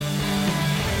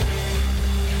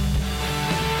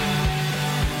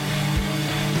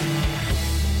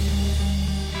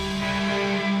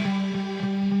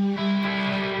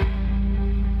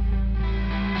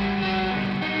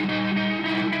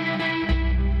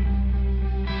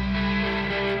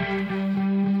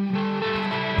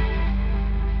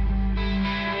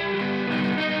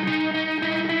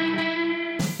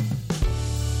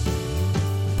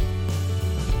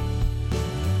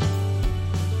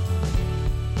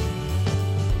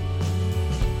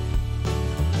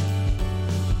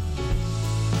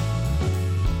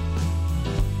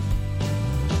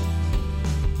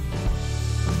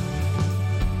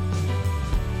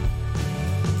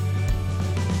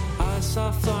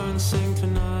Florence sing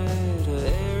tonight,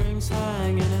 her earrings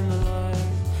hanging in the light.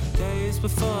 Days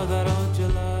before that old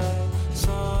July,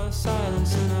 saw a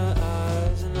silence in her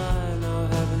eyes, and I know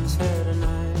heaven's here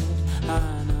tonight.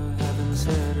 I know heaven's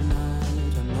here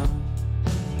tonight, I know.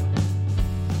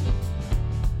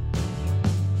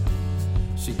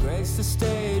 She graced the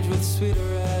stage with sweet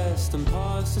arrest and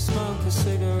paused to smoke her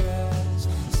cigarettes.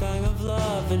 Sang of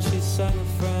love and she sang of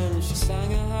friends. She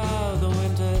sang of how the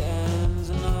winter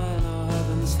ends, and I know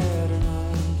heaven's here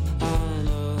tonight. I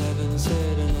know heaven's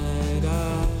here tonight. I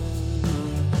know.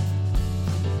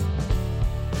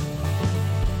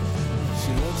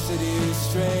 She looks at you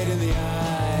straight in the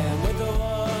eye, and with a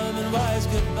warm and wise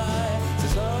goodbye,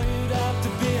 says, oh, you'd have to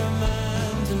be a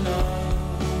man to know.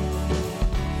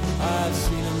 I've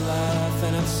seen him laugh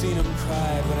and I've seen him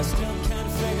cry, but I still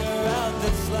can't figure out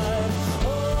this life.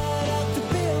 Oh, I'd have to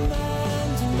be a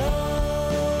man to know.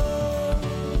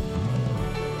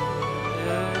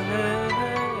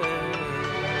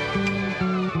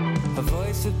 A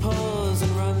voice that pulls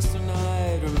and runs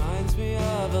tonight reminds me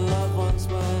of a loved one's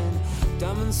mine.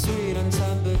 Dumb and sweet on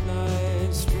tempered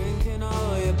nights, drinking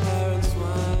all your parents'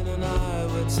 wine, and I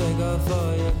would take off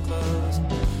all your clothes.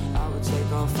 I would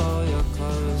take off all your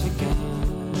clothes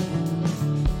again.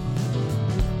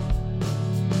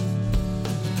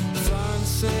 Florence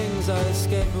sings, I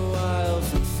escape a while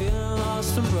from feeling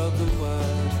lost and broken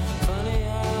world. Funny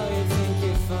how you think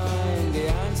you find the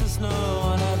answers no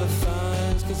one ever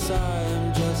finds, 'cause I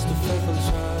am just a fickle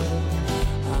child.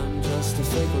 I'm just a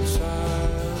fickle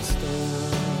child still.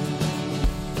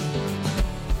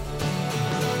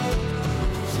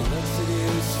 She looks at you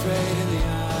straight in the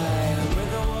eye, and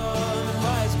with a warm and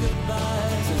wise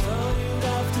goodbye, says, oh, you'd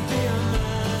have to be a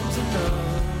man to know.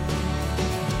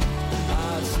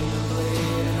 I've seen him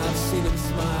bleed and I've seen him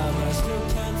smile, but I still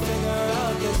can't figure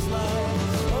out this life.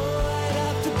 Oh, I'd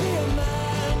have to be a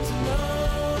man to know.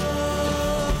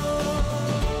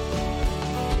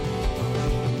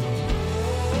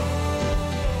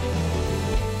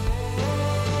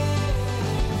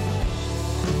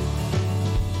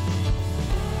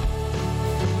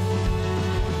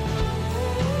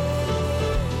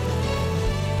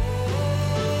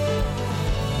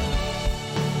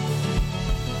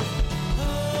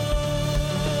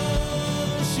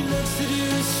 She looks at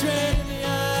you straight in the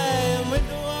eye, and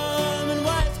with a warm and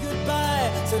wise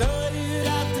goodbye, said, oh, you'd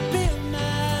have to be a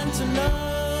man to know.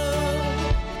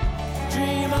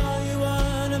 Dream all you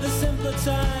want of a simpler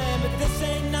time, but this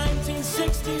ain't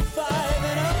 1965,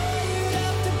 and oh, you'd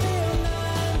have to be a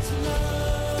man to know.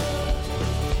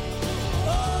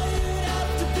 Oh, you'd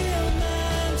have to be a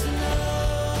man to know.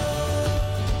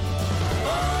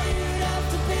 Oh, you'd have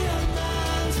to be a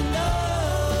man to know.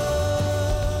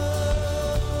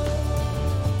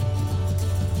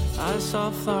 I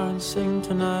saw Florence sing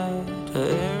tonight, her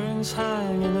earrings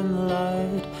hanging in the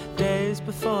light. Days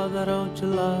before that old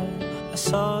July, I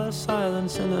saw a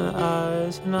silence in her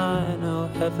eyes, and I know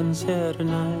heaven's here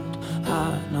tonight.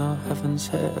 I know heaven's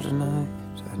here tonight.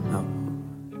 I know.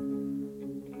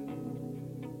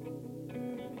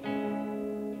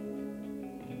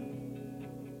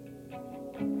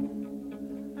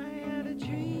 I had a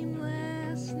dream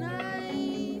last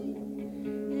night.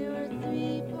 There were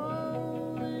 3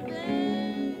 polar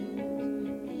bears,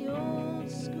 the old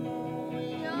school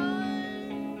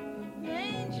yard,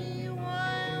 rangy,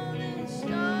 wild, and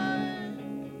stark.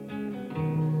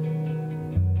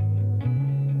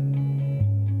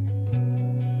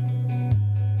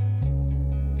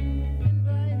 And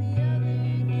by the other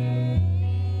gate,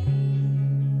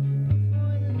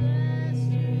 before the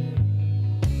master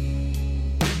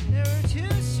there were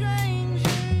 2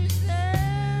 strangers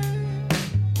there.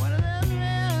 One of them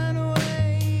ran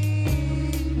away,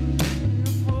 and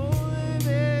the polar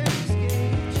bears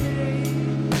gave chase.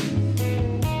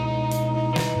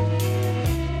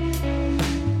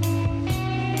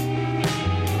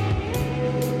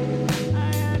 I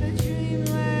had a dream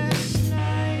last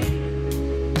night.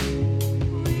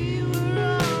 We were on a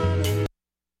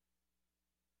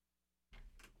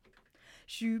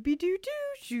Shooby doo doo,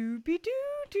 shooby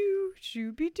doo doo,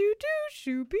 shooby doo doo,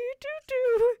 shooby doo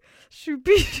doo,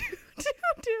 shooby doo doo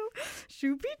doo,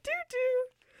 shooby doo doo,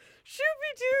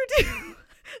 shooby doo doo,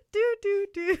 doo doo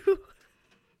doo.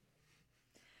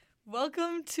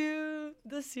 Welcome to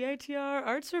the CITR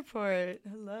Arts Report.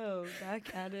 Hello,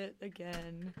 back at it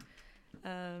again.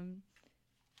 Hello.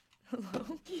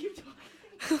 Keep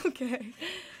talking. Okay.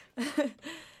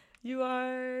 You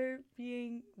are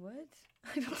being what?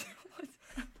 I don't know what.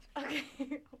 Okay,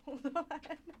 hold on.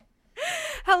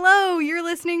 Hello, you're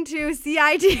listening to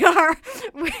CITR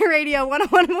Radio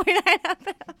 101.9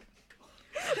 FM.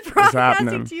 Broadcasting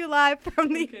happening? to you live from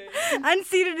the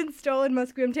unceded and stolen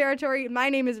Musqueam territory. My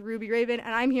name is Ruby Raven,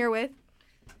 and I'm here with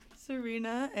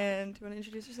Serena, and do you want to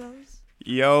introduce yourselves?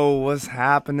 Yo, what's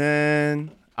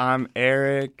happening? I'm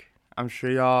Eric. I'm sure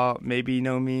y'all maybe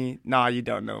know me. Nah, you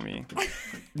don't know me.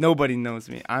 Nobody knows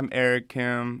me. I'm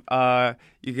Cherrykim. I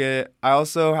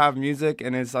also have music,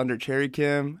 and it's under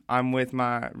Cherrykim. I'm with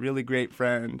my really great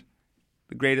friend,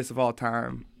 the greatest of all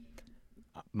time.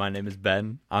 My name is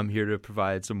Ben. I'm here to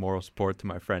provide some moral support to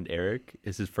my friend Eric.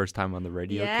 It's his first time on the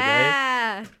radio today.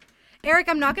 Yeah. Eric,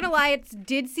 I'm not going to lie. It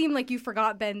did seem like you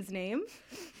forgot Ben's name.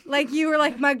 Like you were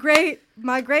like, my great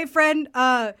friend,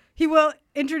 he will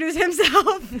introduce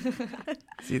himself.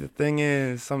 See, the thing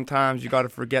is, sometimes you got to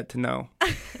forget to know.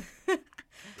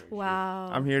 Wow.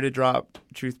 I'm here to drop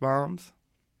truth bombs.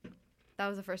 That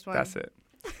was the first one. That's it.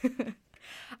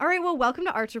 All right, well, welcome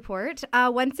to Arts Report.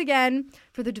 Once again,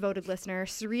 for the devoted listener,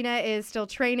 Serena is still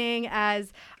training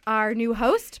as our new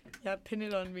host. Yeah, pin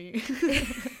it on me.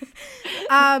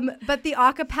 But the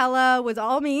acapella was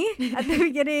all me at the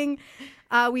beginning.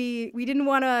 We didn't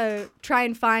want to try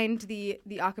and find the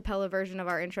acapella version of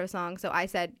our intro song, so I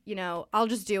said, I'll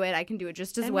just do it. I can do it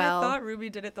just as and well. I thought Ruby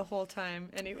did it the whole time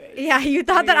anyway. Yeah, you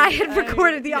thought that I had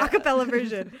recorded the acapella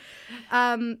version.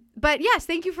 But yes,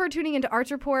 thank you for tuning into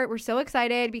Arts Report. We're so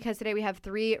excited because today we have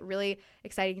 3 really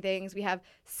exciting things. We have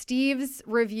Steve's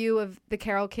review of the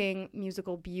Carole King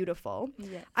musical Beautiful.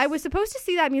 Yes. I was supposed to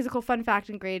see that musical, fun fact,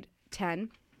 in grade 10.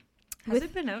 Has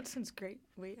it been out since grade?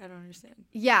 Wait, I don't understand.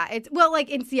 Yeah, it's like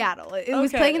in Seattle. It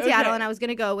was playing in Seattle, okay. and I was going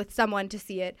to go with someone to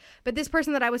see it. But this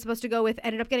person that I was supposed to go with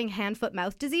ended up getting hand, foot,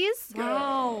 mouth disease.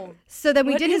 Wow. So then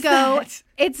we What didn't is go. that?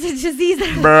 It's a disease.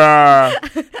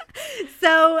 Bruh.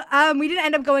 So we didn't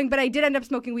end up going, but I did end up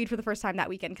smoking weed for the first time that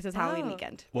weekend because it was Halloween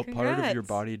weekend. What part of your Congrats.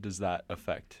 body does that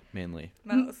affect mainly?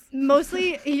 Mouth.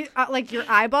 Mostly like your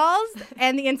eyeballs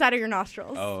and the inside of your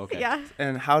nostrils. Oh, okay. Yeah.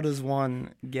 And how does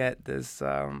one get this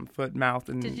foot, mouth,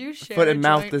 and Did you share foot a and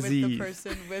mouth joint disease? with the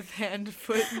person with hand,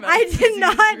 foot, mouth I did disease,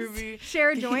 not Ruby?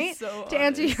 share a Be joint so to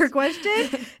answer honest. your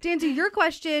question. To answer your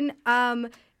question,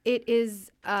 it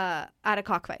is at a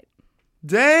cockfight.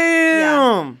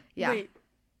 Damn. Yeah. Wait,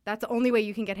 That's the only way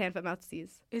you can get hand, foot, mouth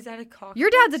disease. is that a cock? Your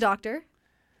dad's a doctor.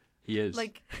 He is.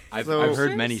 Like, I've So-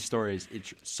 heard many stories.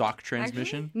 It's sock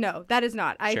transmission, No, that is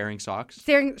not. sharing socks.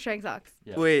 Sharing socks.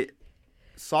 Yeah. Wait,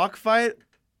 sock fight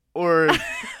or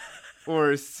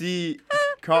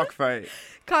cockfight?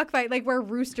 Cockfight, like where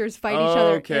roosters fight each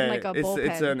other Okay, in like a bullpen.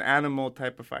 it's an animal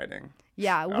type of fighting.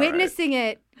 Yeah, All witnessing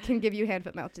it can give you hand,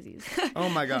 foot, mouth disease. Oh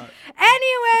my god.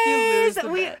 Anyways, If you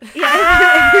lose the bet.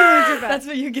 yeah, if you lose your bet. that's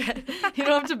what you get. You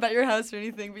don't have to bet your house or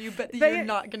anything, but you bet that But you're you're-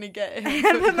 not going to get hand,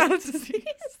 hand, foot, foot, mouth mouth disease. disease.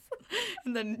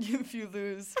 And then if you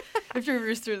lose, if your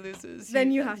rooster loses,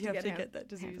 Then you have to get get that hand,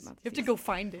 disease. foot, mouth You have to disease. go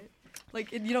find it.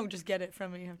 Like, you don't just get it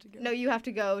from it, you have to go. No, you have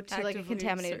to go to like a actively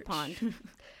contaminated search. pond.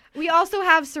 We also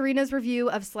have Serena's review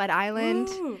of Sled Island.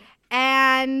 Ooh.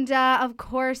 And, of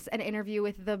course, an interview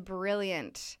with the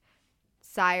brilliant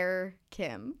Sire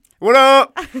Kim. What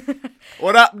up?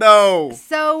 What up, though?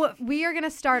 So we are going to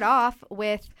start off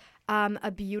with a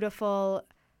beautiful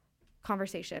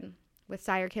conversation with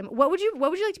Sire Kim. What would you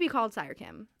like to be called, Sire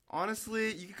Kim?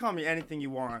 Honestly, you can call me anything you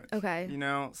want. Okay.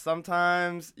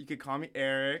 Sometimes you could call me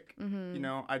Eric. Mm-hmm.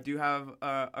 I do have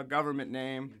a government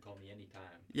name. You can call me anytime.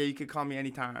 Yeah, you could call me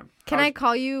anytime. Can I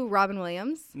call you Robin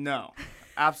Williams? No,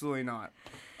 absolutely not.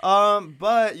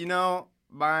 But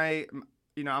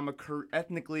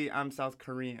ethnically I'm South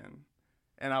Korean,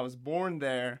 and I was born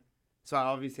there, so I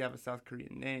obviously have a South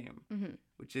Korean name, Mm-hmm.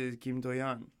 which is Kim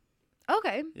Do-yeon.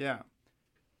 Okay. Yeah.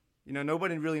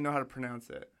 Nobody really know how to pronounce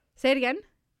it. Say it again.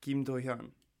 Kim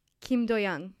Do-yeon. Kim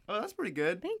Do-young. Oh, that's pretty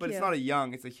good. Thank but you. it's not a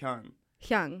young, it's a hyun.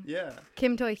 Hyung. Yeah.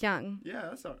 Kim Do-hyung.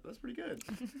 Yeah, that's pretty good.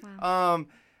 Wow.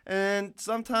 And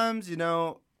sometimes,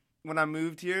 when I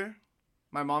moved here,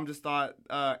 my mom just thought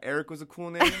Eric was a cool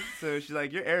name, so she's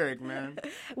like, "You're Eric, man."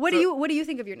 What do you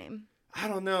think of your name? I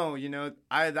don't know,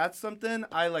 that's something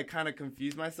I like kind of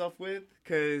confuse myself with,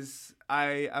 cuz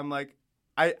I'm like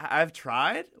I've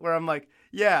tried where I'm like,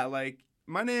 yeah, like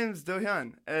my name's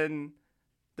Do-hyun, and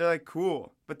they're like,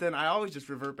 cool, but then I always just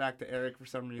revert back to Eric for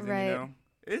some reason, Right.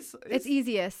 It's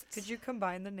easiest. Could you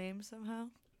combine the names somehow?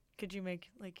 Could you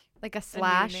make, like like a a new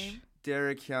slash? name?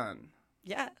 Derek Hyun.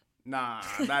 Yeah. Nah,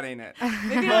 that ain't it.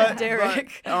 Maybe not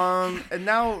Derek. And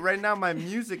right now my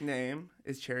music name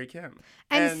is Cherrykim.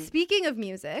 And speaking of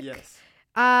music, Yes.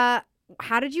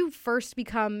 how did you first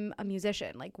become a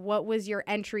musician? Like, what was your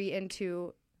entry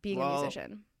into being a Well,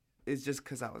 musician? It's just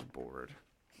because I was bored.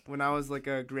 When I was like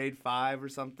a grade 5 or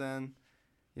something,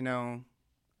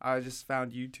 I just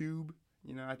found YouTube.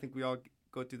 I think we all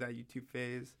go through that YouTube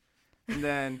phase. And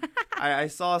then I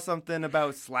saw something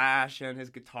about Slash and his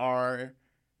guitar.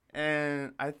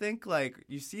 And I think, like,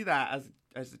 you see that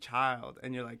as a child,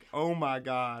 and you're like, oh, my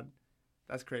God,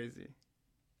 that's crazy.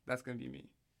 That's going to be me.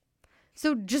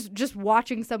 So just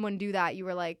watching someone do that, you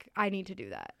were like, I need to do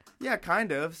that. Yeah,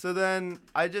 kind of. So then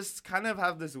I just kind of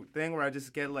have this thing where I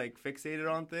just get, like, fixated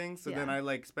on things. So then I,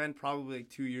 like, spent probably, like,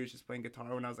 2 years just playing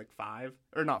guitar when I was, like, 5.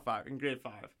 Or not 5, in grade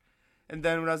 5. And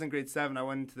then when I was in grade 7, I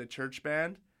went into the church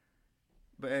band.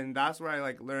 And that's where I,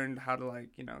 like, learned how to,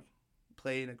 like, you know,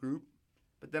 play in a group.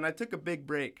 But then I took a big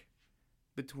break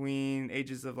between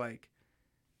ages of, like,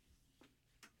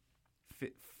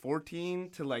 14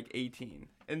 to, like, 18.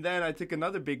 And then I took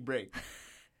another big break.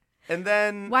 And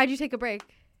then... Why'd you take a break?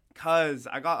 Because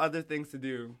I got other things to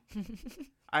do.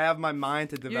 I have my mind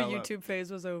to develop. Your YouTube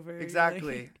phase was over.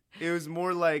 Exactly. It was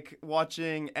more like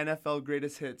watching NFL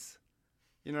Greatest Hits.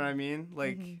 You know what I mean?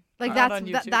 Like... Like Not on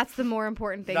YouTube. that's the more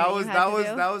important thing. That you was had that to was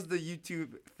do? that was the YouTube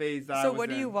phase that I So was what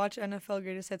do you in. watch NFL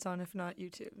Greatest Hits on if not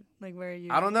YouTube? Like where are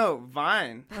you? I don't know.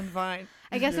 Vine. On Vine.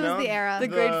 I guess You it was know? the era. The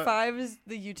grade 5 is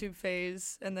the YouTube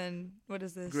phase, and then what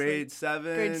is this? Grade Like,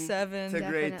 7. grade 7 to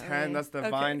grade Definitely. 10. That's the okay,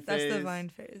 Vine phase. That's the Vine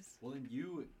phase. Well, and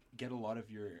you get a lot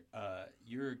of your,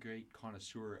 you're a great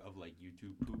connoisseur of like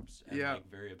YouTube poops and Yeah.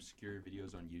 like very obscure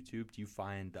videos on YouTube. Do you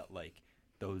find that like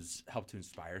those help to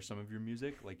inspire some of your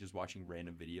music, like just watching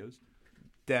random videos?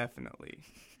 Definitely.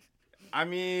 I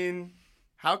mean,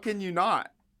 how can you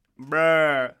not?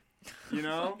 Bruh. You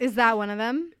know? Is that one of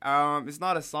them? It's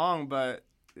not a song, but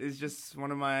it's just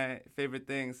one of my favorite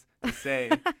things to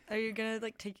say. Are you gonna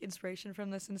like take inspiration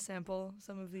from this and sample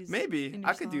some of these? Maybe. in your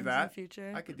I could do songs that. in the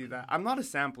future. I could do that. I'm not a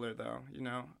sampler, though. You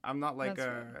know? I'm not like That's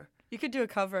a... right. You could do a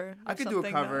cover. I of could do a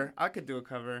something, cover. I could do a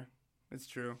cover. It's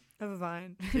true. though, of a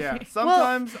Vine. Yeah.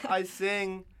 Sometimes I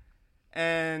sing,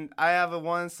 and I have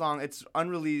one song. It's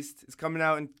unreleased. It's coming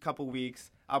out in a couple weeks.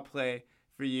 I'll play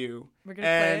for you. We're gonna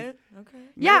And- play it. Okay.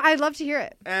 Yeah, I'd love to hear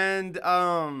it. And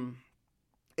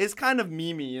it's kind of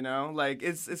memey, you know? Like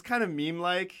it's kind of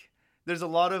meme-like. There's a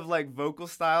lot of like vocal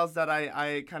styles that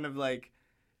I kind of like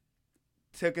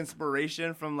took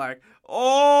inspiration from, like,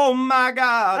 oh my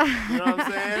God, you know what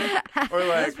I'm saying? Or like,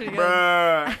 That's pretty good.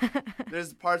 bruh.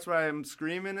 There's parts where I'm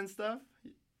screaming and stuff.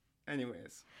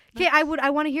 Anyways. Okay, I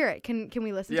want to hear it. Can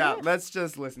we listen to Yeah, it? let's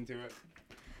just listen to it.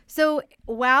 So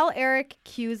while Eric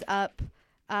cues up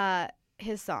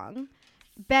his song,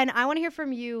 Ben, I want to hear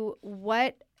from you.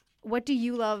 What do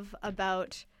you love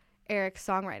about Eric's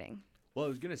songwriting? Well, I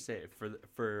was gonna say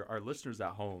for our listeners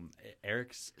at home,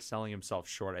 Eric's selling himself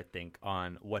short, I think,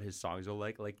 on what his songs are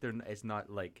like. Like it's not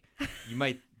like you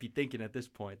might be thinking at this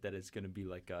point that it's gonna be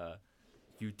like a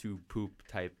YouTube poop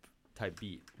type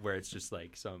beat where it's just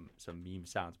like some meme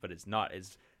sounds, but it's not.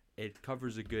 It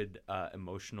covers a good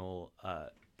emotional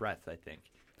breadth, I think,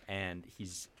 and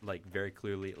he's like very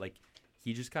clearly like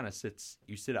he just kind of sits.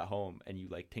 You sit at home and you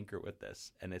like tinker with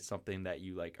this, and it's something that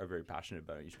you like are very passionate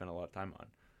about and you spend a lot of time on.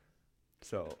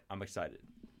 So I'm excited.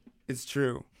 It's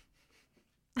true.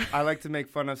 I like to make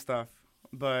fun of stuff,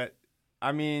 but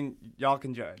I mean, y'all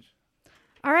can judge.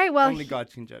 All right, well, Only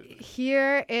God can judge.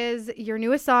 here is your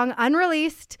newest song,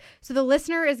 unreleased. So the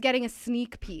listener is getting a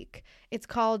sneak peek. It's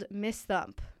called Miss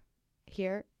Thump.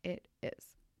 Here it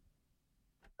is.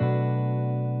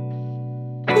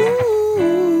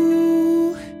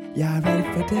 Ooh, y'all ready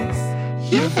for this?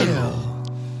 Yeah.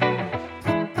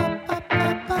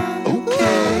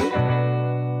 Okay.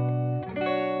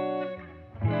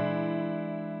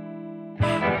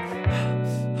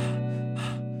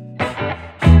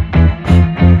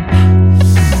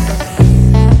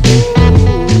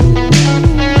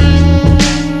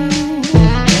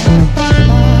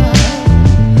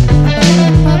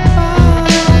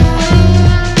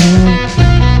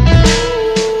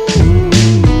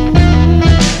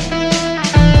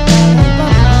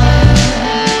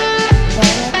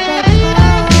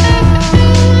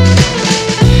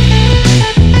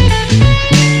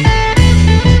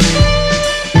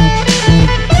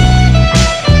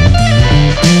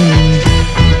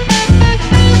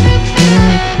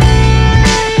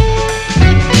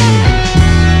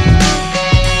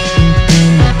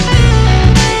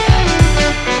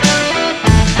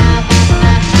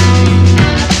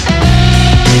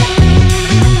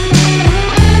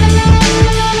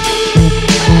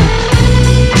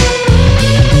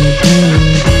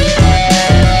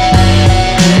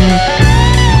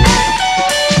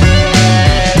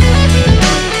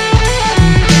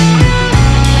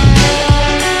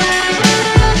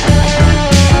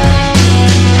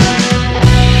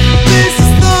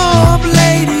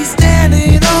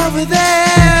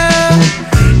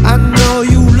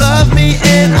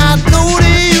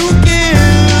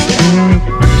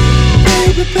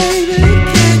 baby,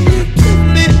 can you give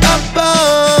me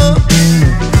up?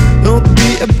 Don't be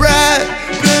a brat,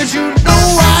 'cause you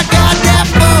know I got that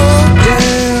phone,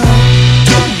 yeah.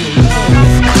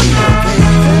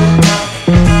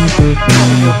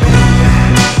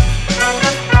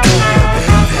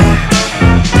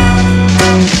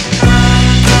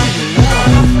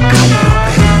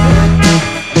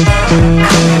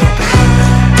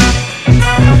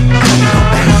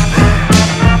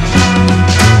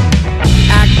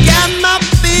 I got my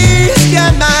beers,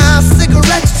 got my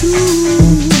cigarettes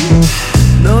too.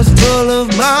 Nose full of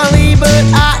Molly, but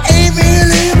I ain't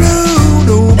really blue,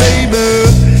 no baby.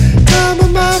 Mama,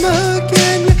 mama,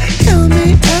 can you tell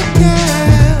me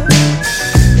again?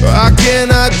 I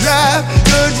cannot drive,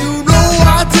 'cause you know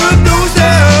I took no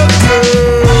steps,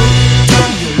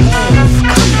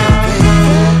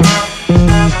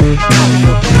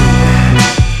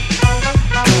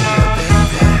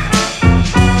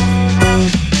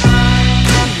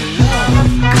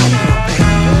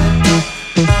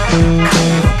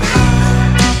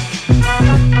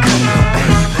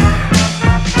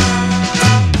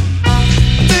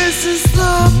 Mrs.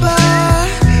 Thumper,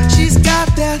 she's got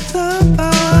that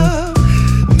thumper.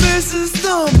 Mrs.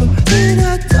 Thumper, and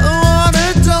I don't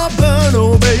wanna dump her,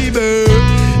 no baby.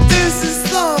 Mrs.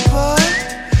 Thumper,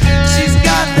 she's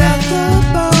got that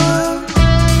thumper.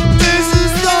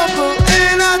 Mrs. Thumper,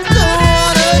 and I don't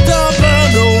wanna dump her,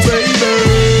 no baby.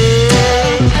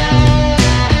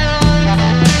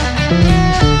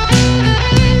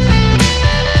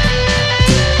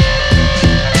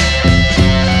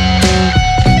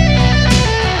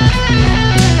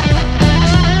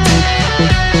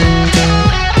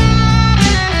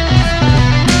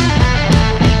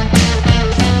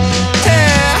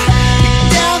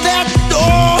 Down that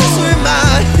door, swing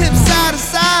my hips side to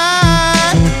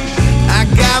side. I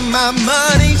got my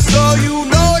money, so you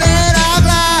know that I'm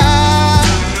live.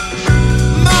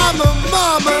 Mama,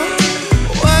 mama,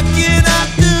 what can I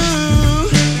do?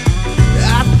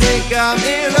 I think I'm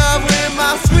in love with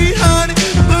my sweet honey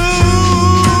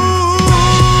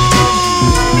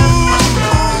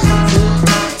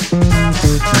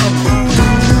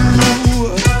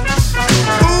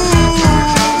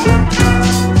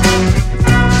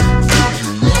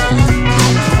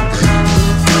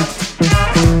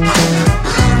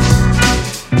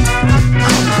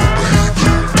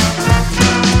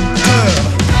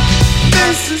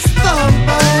Mrs.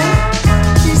 Thumper,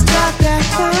 she's got that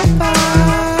thumper.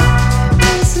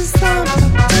 Mrs. Thumper,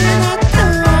 and I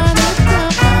don't wanna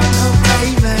dump her, no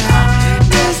baby.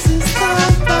 Mrs.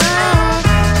 Thumper,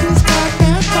 she's got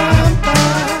that thumper.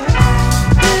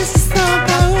 Mrs.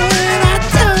 Thumper, and I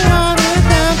don't wanna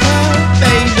dump her,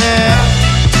 baby.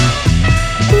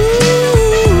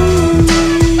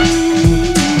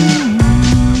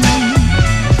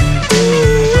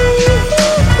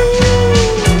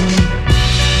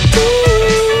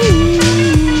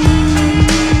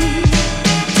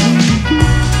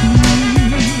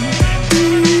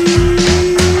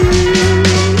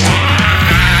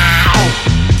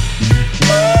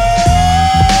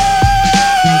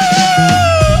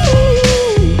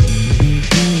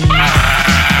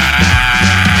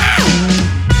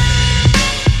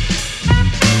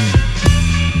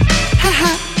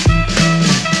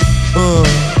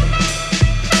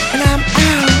 And I'm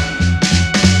out.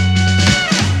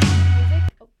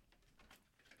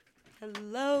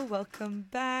 Hello, welcome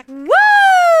back. Woo!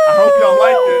 I hope y'all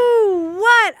liked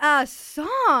What a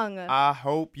song! I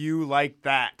hope you like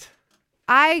that.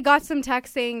 I got some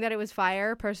text saying that it was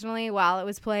fire, personally, while it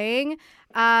was playing.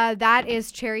 That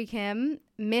is Cherrykim.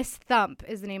 Miss Thump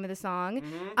is the name of the song.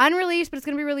 Unreleased, but it's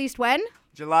going to be released when?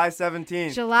 July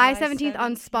 17th. July 17th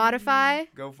on Spotify.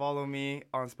 Go follow me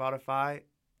on Spotify.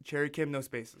 Cherrykim, no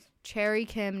spaces.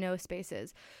 Cherrykim, no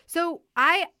spaces. So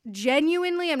I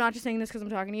genuinely, I'm not just saying this because I'm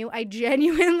talking to you, I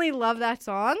genuinely love that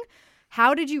song.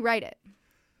 How did you write it?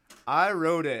 I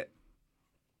wrote it.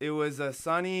 It was a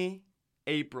sunny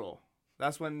April.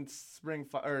 That's when spring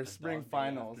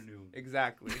finals.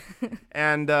 Exactly.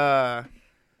 and me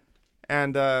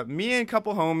and a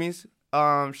couple homies,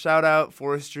 shout out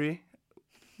Forestry.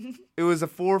 It was a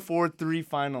 4-4-3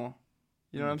 final.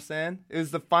 You know what I'm saying? It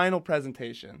was the final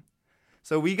presentation.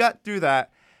 So we got through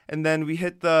that, and then we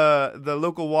hit the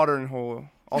local watering hole,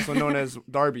 also known as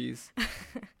Darby's.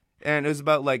 And it was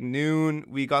about like noon.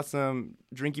 We got some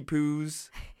drinky poos,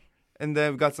 and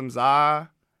then we got some za.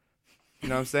 You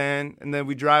know what I'm saying? And then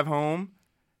we drive home,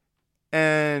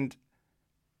 and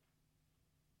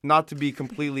not to be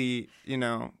completely,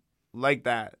 like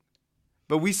that,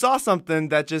 but we saw something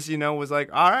that just, was like,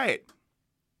 all right,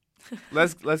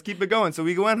 let's keep it going. So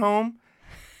we went home.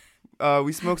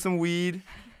 We smoked some weed.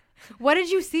 What did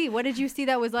you see? What did you see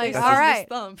that was like, That's all just right?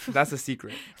 Thump. That's a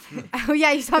secret. Oh,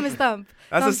 yeah, you saw Miss Thump.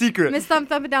 That's a secret. Miss Thump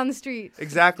thumping down the street.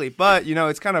 Exactly. But,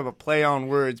 it's kind of a play on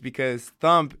words because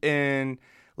thump in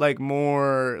like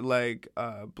more like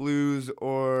blues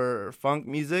or funk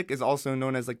music is also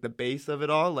known as like the bass of it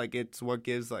all. Like it's what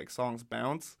gives like songs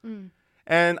bounce.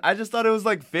 And I just thought it was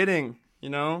like fitting,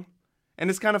 and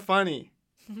it's kind of funny.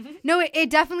 No, it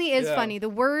definitely is Yeah. funny. The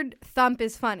word thump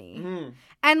is funny. Mhm.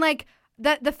 And like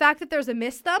the fact that there's a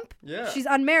Miss Thump, Yeah. she's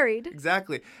unmarried.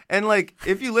 Exactly. And like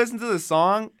if you listen to the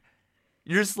song,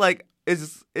 you're just like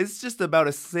it's just about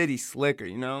a city slicker,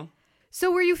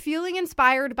 So were you feeling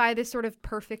inspired by this sort of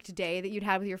perfect day that you'd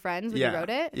had with your friends when yeah. you wrote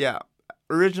it? Yeah.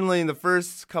 Originally in the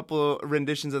first couple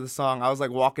renditions of the song, I was like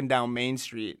walking down Main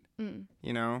Street,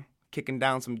 kicking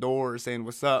down some doors saying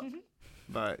what's up.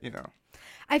 But,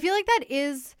 I feel like that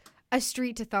is a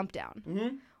street to thump down.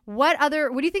 Mhm. What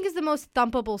do you think is the most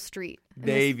thumpable street?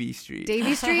 Davy Street.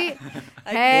 Davy Street? I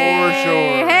Hey, For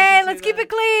sure. hey, See let's keep that. it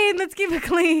clean. Let's keep it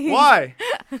clean. Why?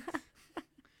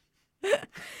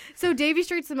 So Davy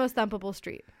Street's the most thumpable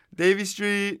street. Davy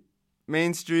Street,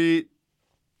 Main Street.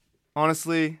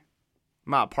 Honestly,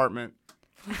 my apartment.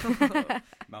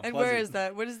 Mount And where Pleasant. is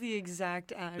that? What is the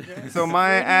exact address? So my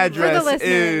Where do you address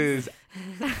listeners. is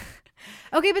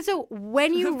Okay, but so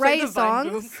when you Play write the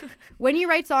Vine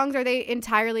songs, are they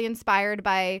entirely inspired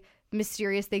by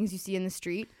mysterious things you see in the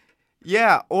street?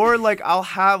 yeah, or like I'll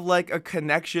have like a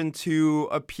connection to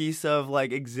a piece of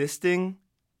like existing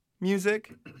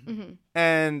music,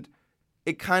 and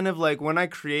it kind of like when I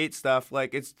create stuff,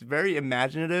 like it's very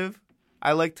imaginative.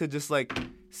 I like to just like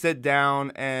sit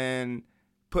down and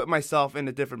put myself in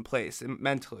a different place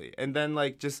mentally, and then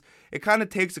like just it kind of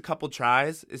takes a couple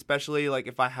tries, especially like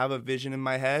if I have a vision in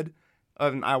my head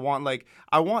and I want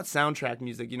soundtrack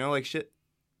music, like shit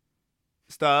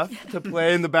stuff to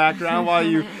play in the background while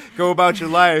you go about your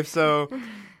life. So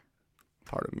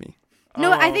part of me.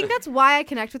 No, I think that's why I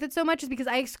connect with it so much is because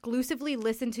I exclusively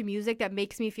listen to music that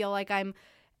makes me feel like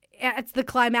it's the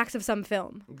climax of some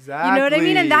film. Exactly. You know what I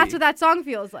mean? And that's what that song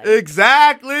feels like.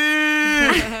 Exactly.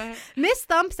 Miss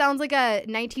Thump sounds like a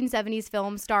 1970s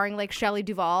film starring like Shelley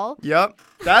Duvall. Yep.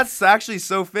 That's actually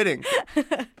so fitting.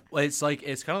 Well, it's kind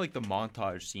of like the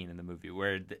montage scene in the movie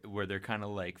where they're kind of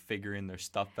like figuring their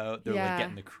stuff out. They're Yeah. like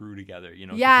getting the crew together, Yeah.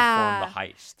 to perform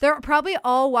the heist. They're probably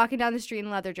all walking down the street in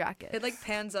leather jackets. It like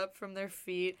pans up from their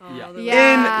feet. Yeah. All the way.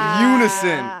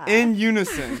 Yeah. In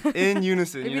unison.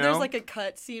 Maybe there's like a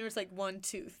cut scene where it's like 1,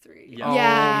 2, 3. Yeah. Oh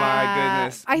my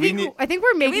goodness. I think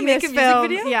we're making make this a music film.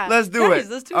 video? Yeah. Let's do Guys,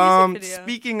 it. let's do a music video.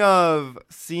 Speaking of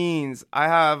scenes, I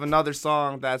have another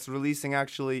song that's releasing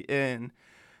actually in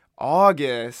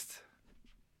August.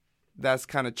 That's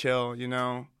kind of chill,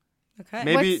 Okay.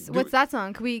 Maybe What's that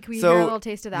song? Can we So, hear a little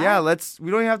taste of that? Yeah,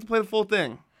 we don't even have to play the full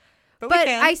thing. we But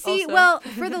can I see, also. well,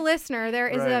 for the listener, there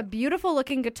is a Right. beautiful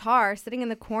looking guitar sitting in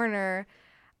the corner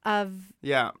of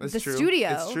Yeah, it's the true. studio.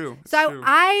 It's true. It's So true.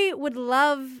 I would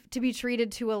love to be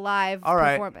treated to a live All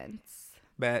right. performance.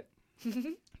 Bet.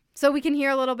 So we can hear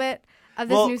a little bit of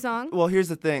this new song. Well, here's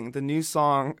the thing. The new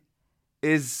song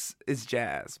is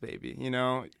jazz, baby.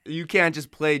 You can't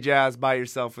just play jazz by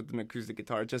yourself with an acoustic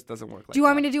guitar. It just doesn't work like Do you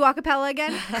want that. me to do a cappella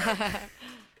again?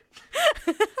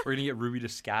 We're gonna get Ruby to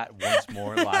scat once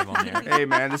more live on there. Hey,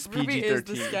 man, this is Ruby is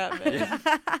the PG-13. scat man.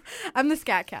 I'm the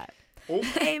scat cat. Oh.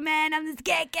 Hey man, I'm the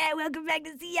scat cat. Welcome back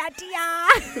to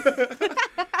CITR.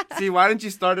 See, why didn't you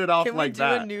start it off Can like we do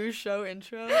that? a new show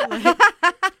intro? Like,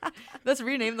 let's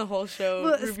rename the whole show.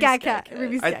 Well, Ruby Scat Cat.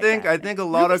 Ruby I Scat think Cat. I think a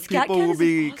lot Ruby of Scat people Cat will is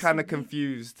be awesome. kind of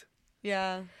confused.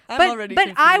 Yeah, I'm But already. I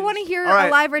confused. want to hear All right.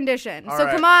 a live rendition. All So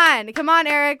right. come on,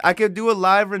 Eric. I could do a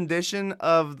live rendition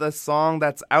of the song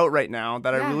that's out right now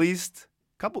that Yeah. I released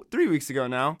 3 weeks ago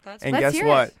now. That's And Let's guess hear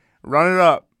what? it. Run it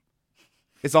up.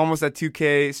 It's almost at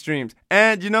 2K streams.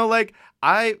 And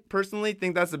I personally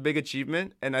think that's a big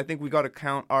achievement, and I think we got to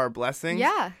count our blessings.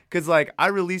 Yeah. Cuz I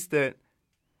released it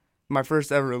my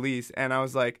first ever release, and I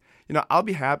was like, I'll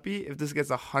be happy if this gets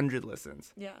 100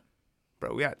 listens. Yeah,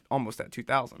 Bro, we almost at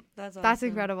 2,000. that's awesome. That's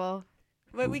incredible.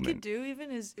 What we Movement. could do even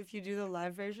is if you do the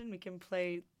live version, we can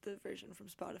play the version from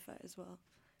Spotify as well.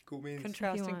 Cool beans.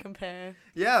 Contrast and want. compare.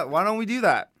 Yeah, why don't we do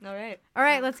that? All right. All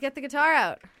right, let's get the guitar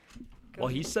out. While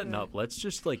he's setting up, let's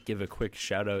just give a quick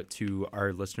shout out to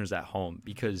our listeners at home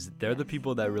because they're the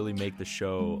people that really make the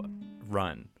show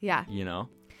run. Yeah.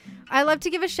 I love to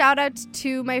give a shout out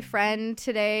to my friend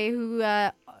today who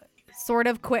sort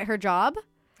of quit her job.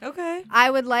 Okay.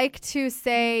 I would like to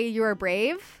say you are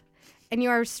brave and you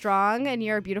are strong and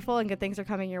you are beautiful and good things are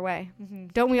coming your way.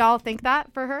 Don't we all think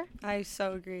that for her? I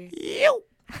so agree.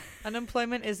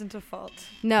 Unemployment isn't a fault.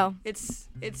 No. It's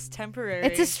temporary.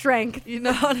 It's a strength. You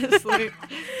know, honestly.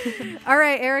 All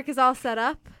right, Eric is all set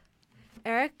up.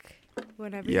 Eric,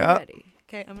 whenever you're Yep. ready.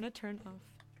 Okay, I'm gonna turn off.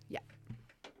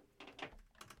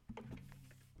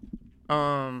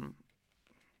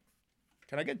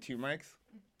 Can I get 2 mics?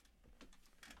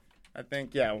 I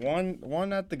think, yeah,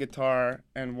 one at the guitar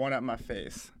and one at my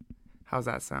face. How's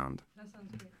that sound? That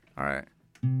sounds good. All right.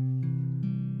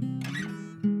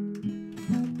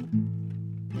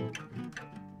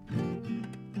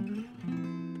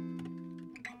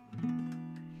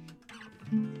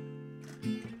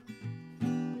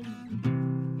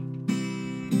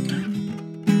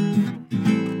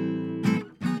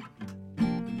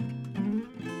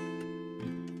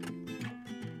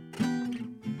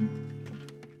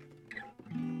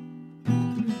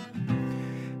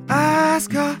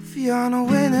 Iced coffee on a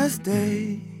winter's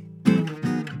day.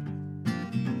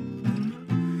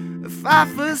 A fight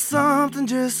for something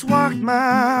just walked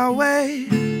my way.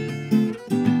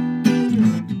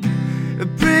 A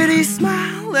pretty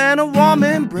smile and a warm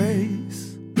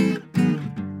embrace.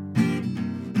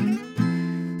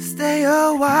 Stay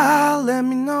a while, let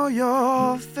me know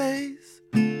your face.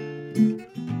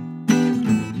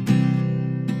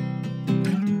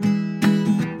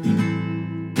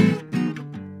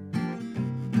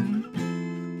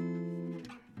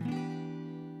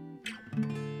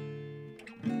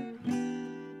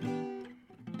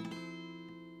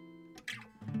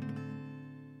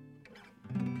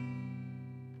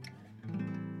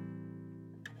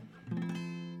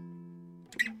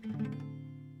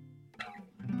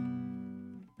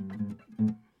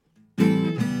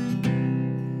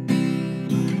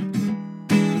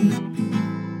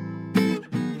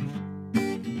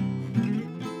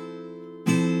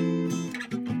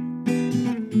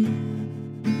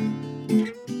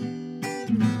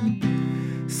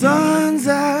 Sun's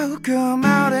out, come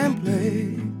out and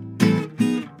play.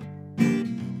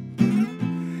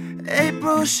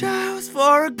 April showers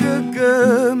for a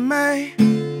good May.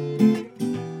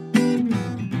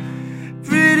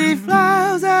 Pretty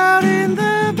flowers out in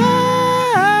the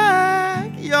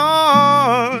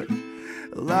backyard.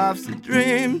 Life's a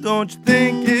dream, don't you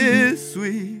think it's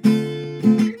sweet?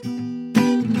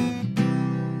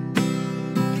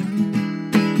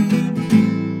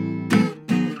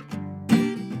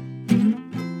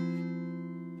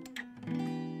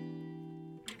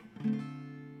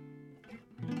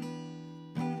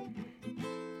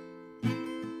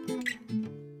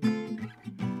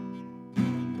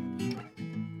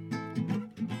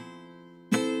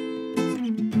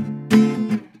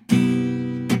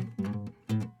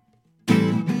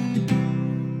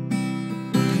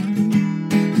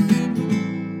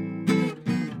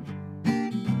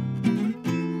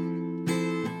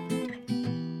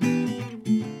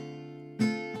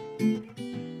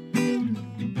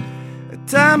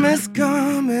 Time has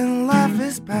come and life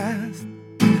is past.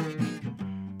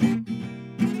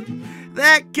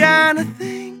 That kind of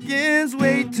thinking's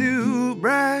way too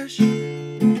brash. Out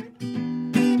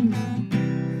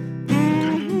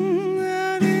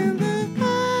in the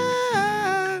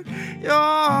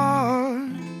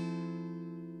backyard.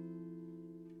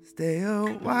 Stay a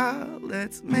while,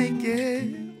 let's make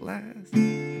it last.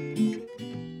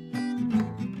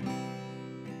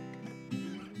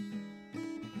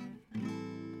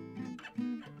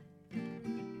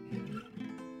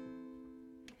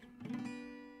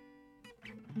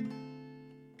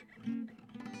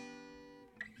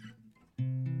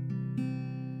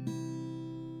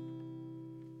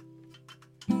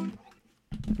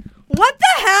 What the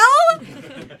hell?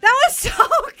 That was so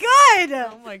good.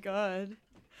 Oh my god.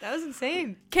 That was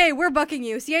insane. Okay, we're booking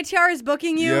you. CITR is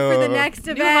booking you for the Yo. next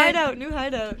event. New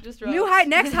hideout. Just New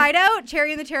next hideout.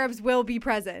 Cherry and the Cherubs will be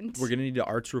present. We're gonna need an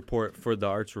arts report for the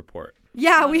arts report.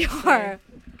 Yeah, we Honestly. are.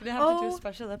 Gonna have to do Oh. a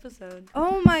special episode.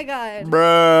 Oh my god.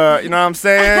 Bruh, you know what I'm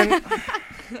saying?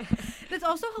 That's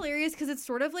also hilarious because it's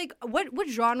sort of like what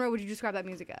genre would you describe that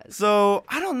music as? So,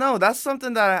 I don't know. That's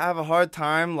something that I have a hard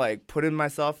time, like, putting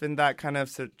myself in that kind of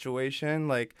situation.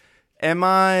 Like, am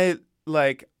I,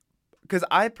 like, because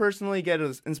I personally get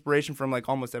inspiration from, like,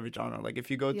 almost every genre. Like,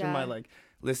 if you go through my, Yeah. like,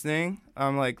 listening,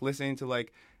 I'm, like, listening to,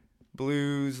 like,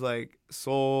 blues, like,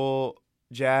 soul,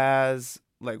 jazz,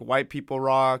 like, white people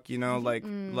rock, you know, like,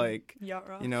 Yacht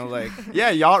rock. you know, like,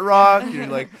 yeah, yacht rock. You're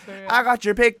like, Sorry. I got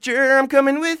your picture, I'm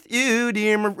coming with you,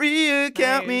 dear Maria,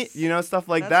 count me, Nice. you know, stuff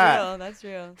like That's that. real. That's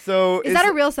real. So Is that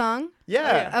a real song?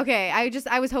 Yeah. Okay,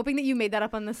 I was hoping that you made that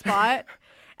up on the spot.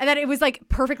 And that it was like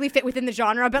perfectly fit within the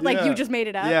genre, but like you Yeah. just made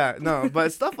it up. Yeah, no,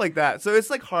 but stuff like that. So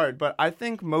it's like hard, but I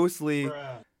think mostly,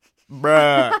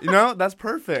 bruh, you know, that's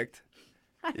perfect.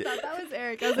 I thought that was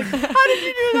Eric. I was like, how did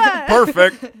you do that?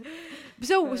 Perfect.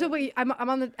 So wait, I'm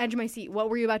on the edge of my seat. What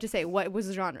were you about to say? What was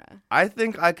the genre? I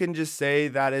think I can just say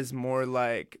that is more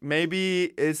like maybe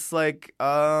it's like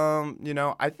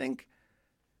I think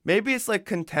maybe it's like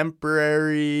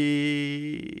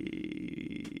contemporary.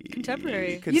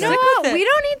 Contemporary. You know Stick what? with it. We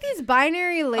don't need these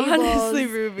binary labels. Honestly,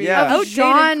 Ruby. Yeah. Of Outdated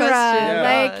genre. question.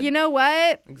 Yeah. Like, you know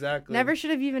what? Exactly. Never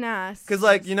should have even asked. Cause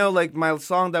like like my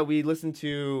song that we listened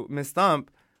to, Miss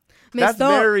Thump. Miss That's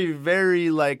Thump. very, very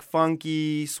like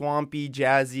funky, swampy,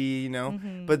 jazzy,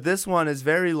 Mm-hmm. But this one is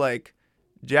very like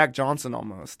Jack Johnson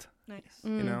almost,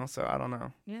 Nice. So I don't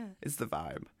know. Yeah. It's the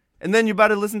vibe. And then you're about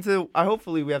to listen to,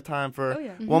 hopefully we have time for Oh,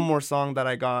 yeah. one more song that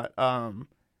I got.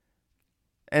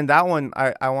 And that one,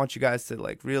 I want you guys to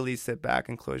like really sit back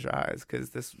and close your eyes because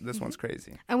this one's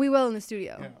crazy. And we will in the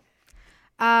studio. Yeah.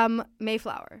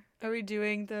 Mayflower. Are we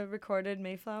doing the recorded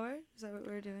Mayflower? Is that what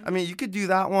we're doing? I mean, you could do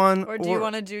that one. Or do you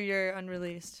want to do your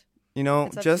unreleased?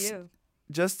 It's up to you.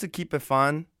 Just to keep it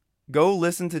fun, go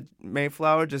listen to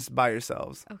Mayflower just by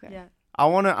yourselves. Okay. Yeah. I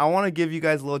wanna give you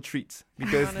guys little treats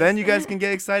because then you guys can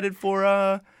get excited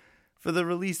for the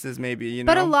releases maybe,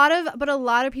 But a lot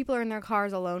of people are in their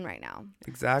cars alone right now.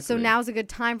 Exactly. So now's a good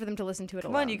time for them to listen to it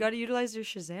Come alone. on, you got to utilize your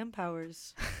Shazam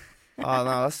powers. Oh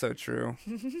no, that's so true.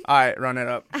 All right, run it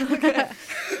up. All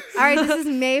right, this is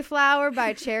Mayflower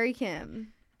by Cherrykim.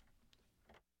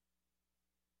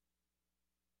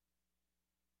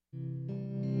 One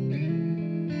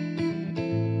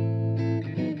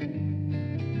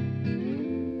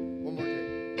more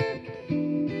take.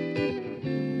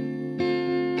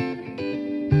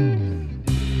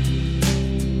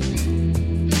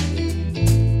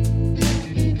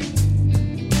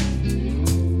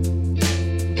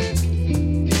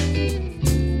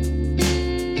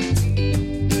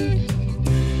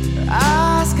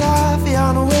 Iced coffee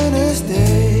on a winter's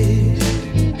day.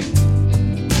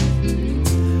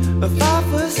 A 5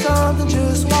 foot something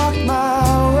just walked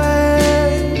my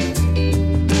way.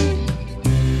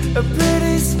 A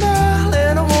pretty smile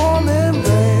and a warm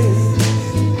embrace.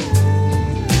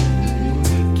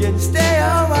 Can you stay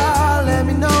a while? Let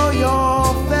me know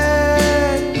your face.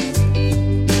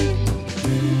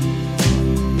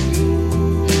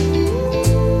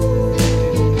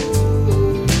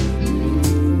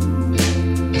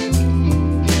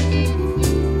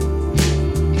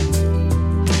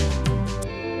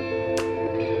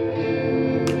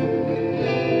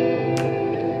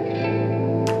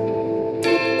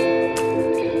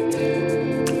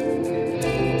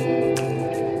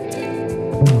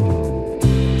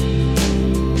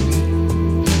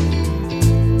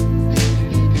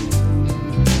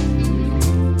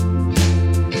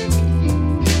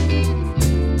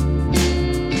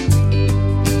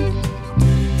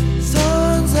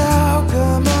 Sun's out,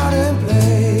 come out and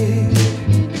play.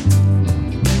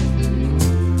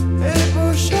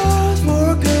 April showers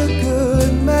for a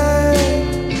good May.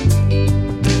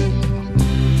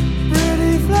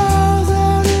 Pretty flowers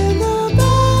out in the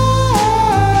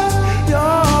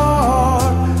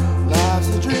backyard.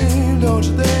 Life's a dream, don't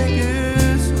you think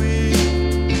it's sweet?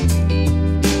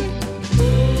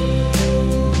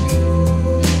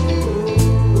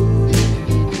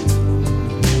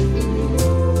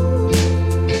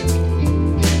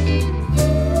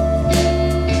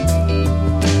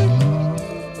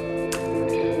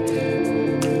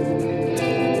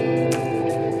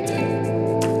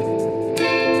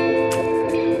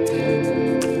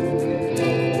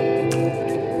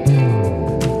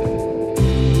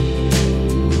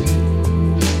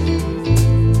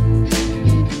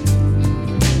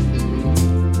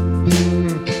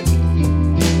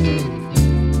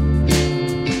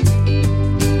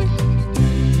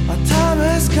 Our time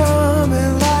has come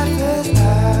and life has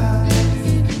passed.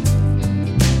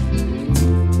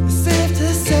 It's safe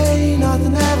to say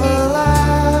nothing ever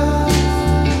lasts.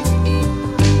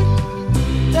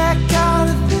 That kind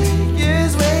of thing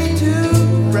is way too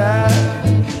rash.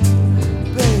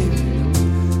 Baby,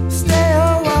 stay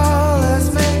a while,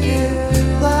 let's make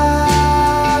it last.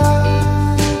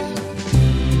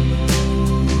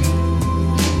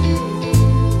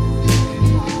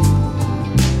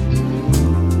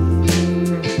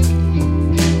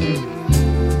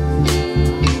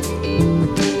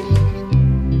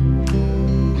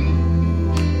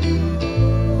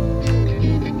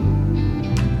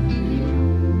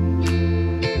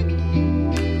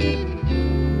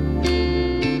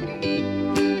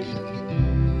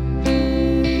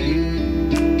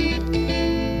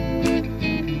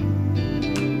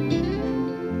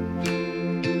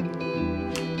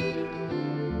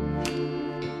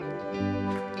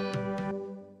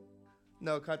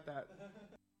 No, cut that.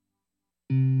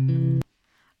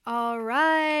 All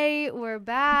right, we're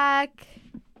back.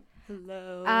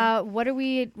 Hello. What do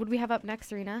we have up next,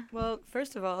 Serena? Well,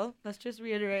 first of all, let's just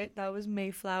reiterate that was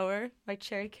Mayflower by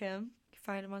Cherrykim. You can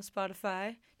find him on Spotify.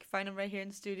 You can find him right here in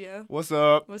the studio. What's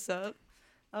up? What's up?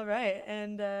 All right,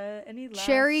 and any last...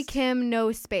 Cherrykim,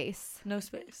 no space. No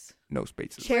space. No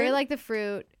spaces. Cherry like the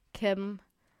fruit, Kim.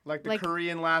 Like the like-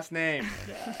 Korean last name.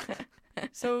 Yeah.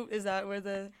 So is that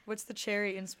what's the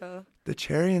cherry inspo? The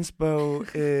cherry inspo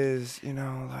is,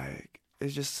 like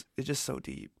it's just so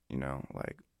deep,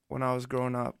 like when I was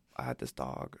growing up, I had this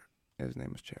dog. His name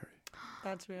was Cherry.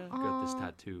 That's real. Got this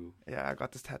tattoo. Yeah, I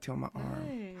got this tattoo on my arm.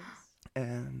 Nice.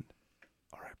 And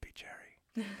R.I.P.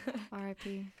 Cherry.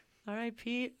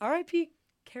 R.I.P. R.I.P.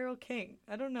 Carole King.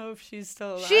 I don't know if she's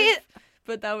still alive. She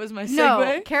But that was my segue.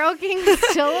 No, Carole King is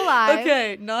still alive.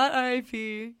 Okay, not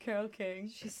R.I.P. Carole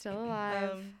King. She's still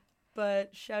alive.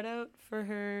 But shout out for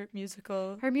her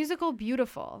musical. Her musical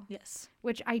Beautiful, Yes.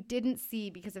 which I didn't see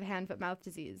because of hand, foot, mouth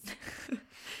disease.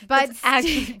 But That's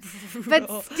actually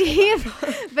brutal.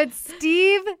 But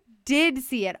Steve did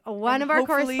see it. One And of our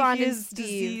hopefully correspondents, he is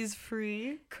Steve.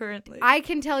 disease-free currently. I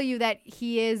can tell you that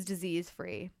he is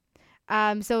disease-free.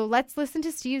 So let's listen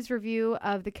to Steve's review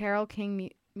of the Carole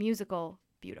King musical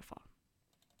Beautiful.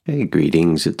 Hey,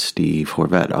 greetings. It's Steve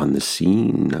Horvat on the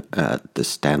scene at the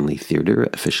Stanley Theatre,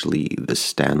 officially the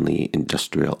Stanley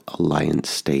Industrial Alliance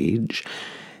stage.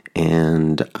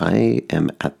 And I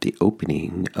am at the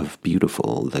opening of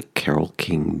Beautiful, the Carole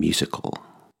King musical.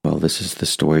 Well, this is the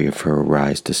story of her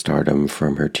rise to stardom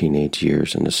from her teenage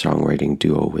years in a songwriting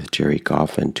duo with Jerry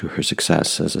Goffin to her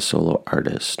success as a solo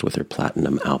artist with her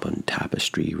platinum album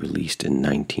Tapestry, released in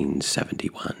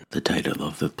 1971. The title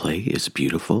of the play is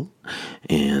Beautiful,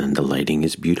 and the lighting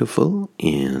is beautiful,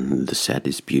 and the set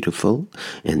is beautiful,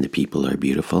 and the people are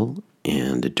beautiful,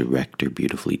 and the director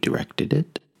beautifully directed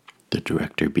it. The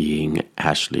director being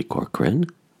Ashley Corcoran.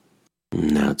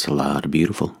 And that's a lot of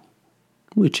beautiful,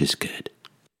 which is good.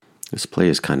 This play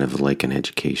is kind of like an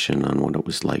education on what it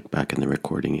was like back in the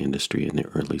recording industry in the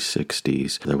early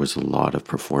 60s. There was a lot of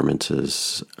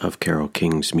performances of Carole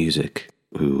King's music,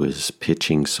 who was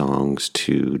pitching songs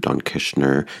to Don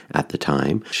Kushner at the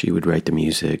time. She would write the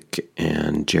music,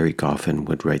 and Jerry Goffin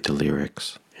would write the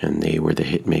lyrics. And they were the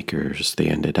hit makers. They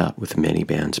ended up with many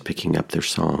bands picking up their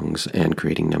songs and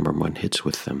creating number one hits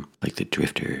with them, like the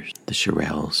Drifters, the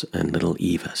Shirelles, and Little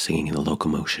Eva singing in the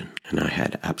Locomotion. And I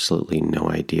had absolutely no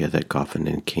idea that Goffin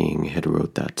and King had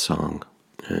wrote that song.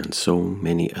 And so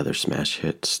many other smash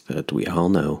hits that we all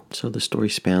know. So the story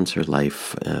spans her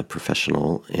life,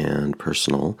 professional and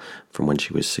personal, from when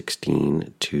she was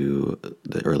 16 to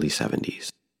the early 70s.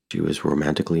 She was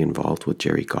romantically involved with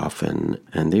Jerry Goffin,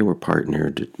 and they were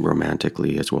partnered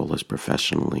romantically as well as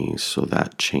professionally, so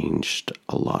that changed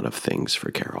a lot of things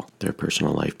for Carole. Their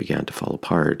personal life began to fall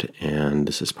apart, and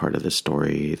this is part of the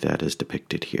story that is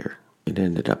depicted here. It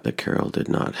ended up that Carole did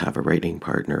not have a writing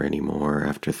partner anymore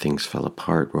after things fell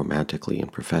apart romantically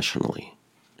and professionally.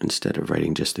 Instead of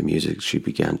writing just the music, she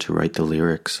began to write the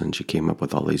lyrics, and she came up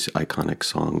with all these iconic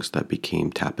songs that became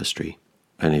Tapestry.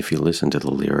 And if you listen to the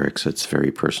lyrics, it's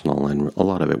very personal, and a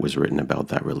lot of it was written about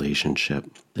that relationship.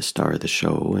 The star of the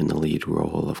show in the lead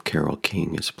role of Carole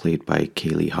King is played by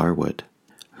Kaylee Harwood,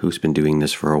 who's been doing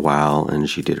this for a while, and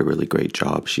she did a really great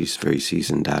job. She's very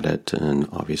seasoned at it and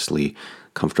obviously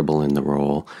comfortable in the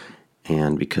role.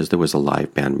 And because there was a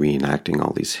live band reenacting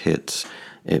all these hits,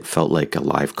 it felt like a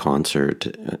live concert.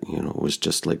 It was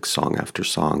just like song after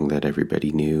song that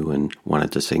everybody knew and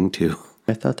wanted to sing to.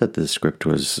 I thought that the script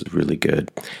was really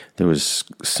good. There was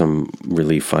some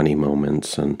really funny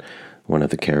moments, and one of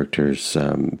the characters,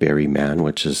 Barry Mann,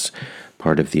 which is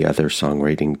part of the other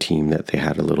songwriting team that they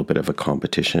had a little bit of a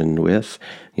competition with,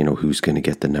 who's going to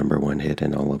get the number one hit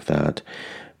and all of that.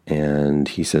 And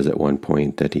he says at one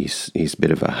point that he's a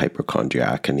bit of a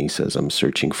hypochondriac, and he says, I'm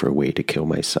searching for a way to kill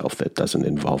myself that doesn't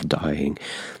involve dying.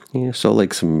 So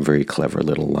like some very clever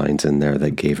little lines in there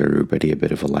that gave everybody a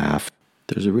bit of a laugh.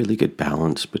 There's a really good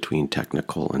balance between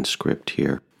technical and script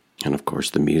here. And of course,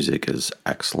 the music is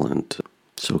excellent.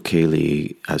 So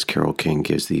Kaylee, as Carole King,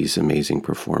 gives these amazing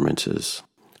performances.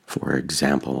 For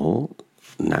example,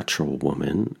 Natural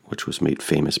Woman, which was made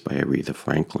famous by Aretha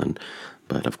Franklin,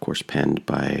 but of course penned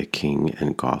by King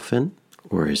and Goffin.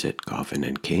 Or is it Goffin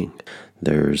and King?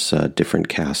 There's different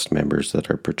cast members that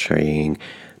are portraying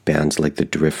bands like the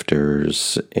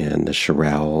Drifters and the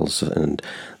Shirelles and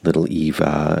Little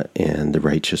Eva and the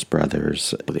Righteous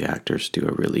Brothers. The actors do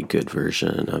a really good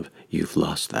version of You've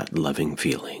Lost That Loving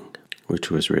Feeling. which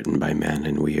was written by Man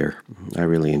and Weir. I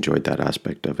really enjoyed that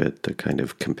aspect of it, the kind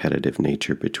of competitive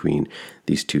nature between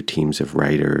these two teams of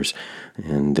writers,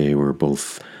 and they were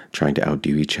both trying to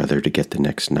outdo each other to get the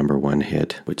next number one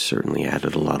hit, which certainly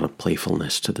added a lot of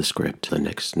playfulness to the script. The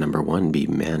next number one be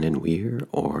Man and Weir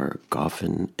or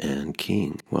Goffin and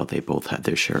King? Well, they both had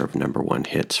their share of number one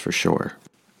hits for sure.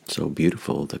 So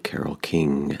Beautiful, the Carole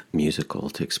King musical,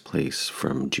 takes place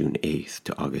from June 8th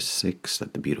to August 6th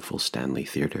at the beautiful Stanley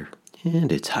Theatre,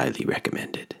 and it's highly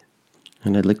recommended.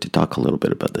 And I'd like to talk a little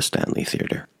bit about the Stanley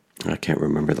Theatre. I can't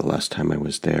remember the last time I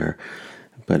was there,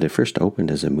 but it first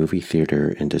opened as a movie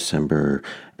theater in December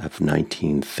of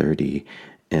 1930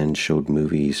 and showed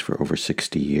movies for over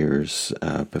 60 years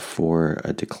before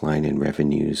a decline in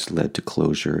revenues led to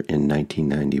closure in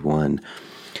 1991.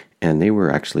 And they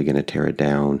were actually going to tear it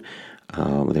down.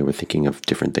 They were thinking of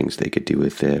different things they could do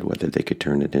with it, whether they could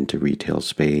turn it into retail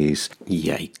space.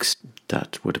 Yikes.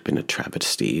 That would have been a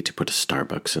travesty to put a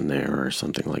Starbucks in there or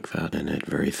something like that. And it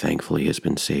very thankfully has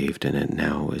been saved, and it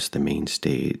now is the main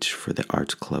stage for the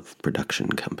Arts Club Production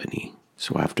Company.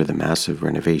 So after the massive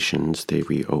renovations, they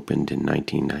reopened in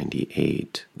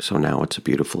 1998. So now it's a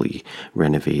beautifully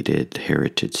renovated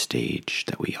heritage stage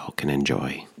that we all can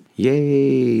enjoy.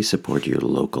 Yay! Support your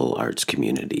local arts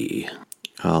community.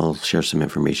 I'll share some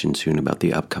information soon about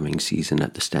the upcoming season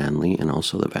at the Stanley and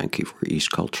also the Vancouver East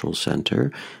Cultural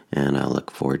Centre, and I look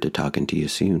forward to talking to you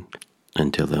soon.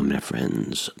 Until then, my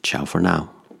friends, ciao for now.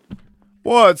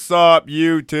 What's up,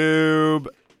 YouTube?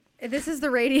 This is the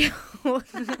radio.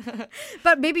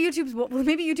 But maybe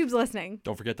YouTube's listening.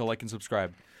 Don't forget to like and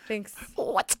subscribe. Thanks.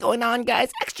 What's going on,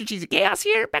 guys? Extra Cheesy Chaos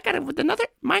here, back at it with another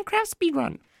Minecraft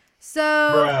speedrun.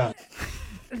 So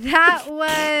that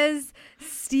was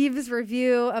Steve's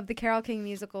review of the Carole King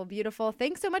musical, Beautiful.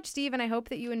 Thanks so much, Steve, and I hope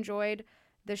that you enjoyed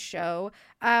the show.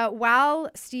 While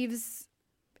Steve's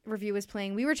review was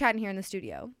playing, we were chatting here in the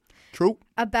studio. True.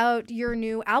 About your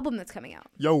new album that's coming out.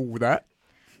 Yo, that.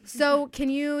 So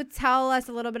can you tell us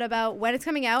a little bit about when it's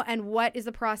coming out and what is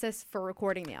the process for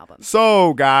recording the album?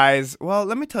 So, guys, well,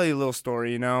 let me tell you a little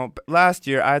story, Last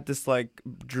year, I had this,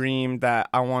 dream that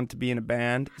I wanted to be in a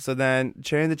band. So then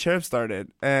Cherry and the Cherub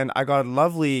started, and I got a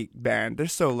lovely band. They're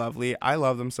so lovely. I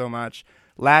love them so much.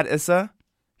 Lad Issa,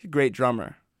 he's a great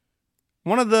drummer.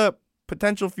 One of the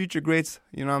potential future greats,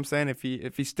 you know what I'm saying, if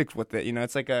he sticks with it.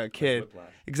 It's like a kid.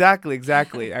 Exactly.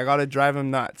 I got to drive him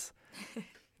nuts.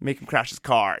 Make him crash his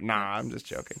car. Nah, I'm just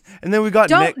joking. And then we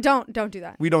got Nick. Don't do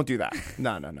that. We don't do that.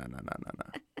 No.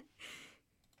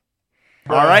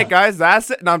 All right, guys,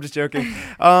 that's it. No, I'm just joking.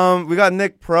 We got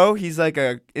Nick Pro. He's like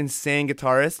a insane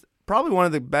guitarist. Probably one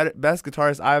of the best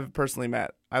guitarists I've personally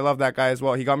met. I love that guy as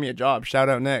well. He got me a job. Shout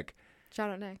out Nick.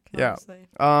 Yeah. Honestly.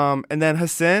 And then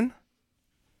Hassan.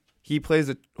 He plays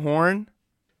the horn.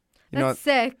 That's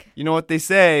sick. You know what they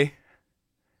say?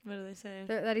 What do they say?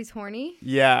 That he's horny?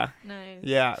 Yeah. Nice.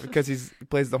 Yeah, because he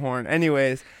plays the horn.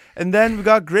 Anyways, and then we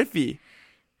got Griffey.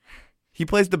 He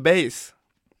plays the bass.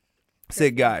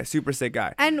 Sick guy, super sick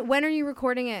guy. And when are you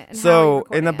recording it? And so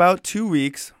in about 2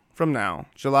 weeks from now,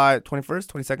 July 21st,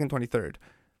 22nd, 23rd,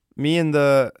 me and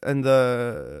the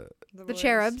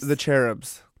Cherubs. The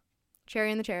Cherubs. Cherry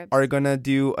and the Cherubs. Are gonna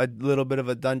do a little bit of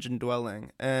a dungeon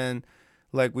dwelling, and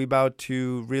we about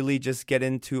to really just get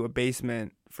into a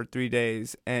basement for 3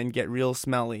 days and get real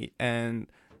smelly and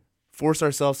force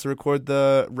ourselves to record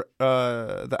the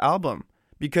album,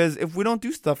 because if we don't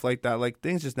do stuff like that,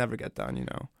 things just never get done.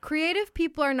 Creative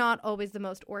people are not always the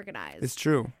most organized. It's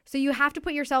true. So you have to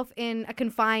put yourself in a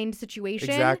confined situation.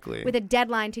 Exactly. With a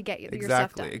deadline to get your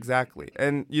stuff done. Exactly.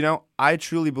 And I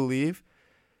truly believe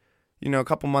a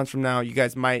couple months from now, you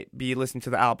guys might be listening to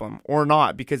the album or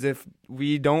not, because if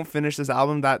we don't finish this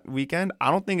album that weekend,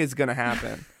 I don't think it's gonna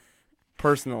happen.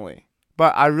 Personally,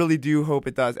 but I really do hope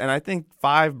it does, and I think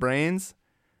 5 brains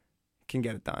can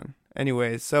get it done.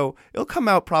 Anyways, so it'll come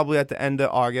out probably at the end of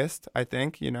August, I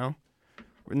think, and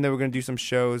then we're gonna do some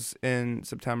shows in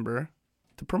September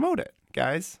to promote it,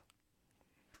 guys.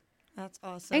 That's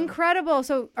awesome. Incredible.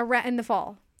 So in the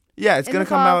fall. Yeah, it's In gonna the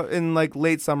come fall. out in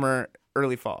late summer,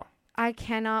 early fall. I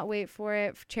cannot wait for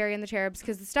it, for Cherry and the Cherubs,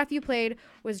 because the stuff you played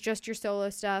was just your solo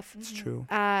stuff. It's true.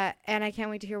 And I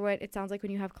can't wait to hear what it sounds like when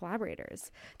you have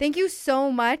collaborators. Thank you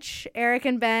so much, Eric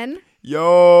and Ben. Yo!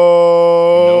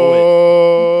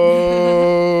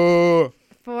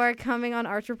 For coming on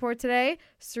Arts Report today.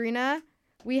 Serena,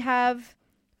 we have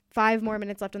 5 more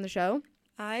minutes left on the show.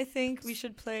 I think we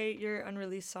should play your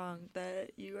unreleased song that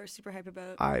you are super hype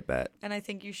about. I bet. And I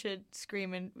think you should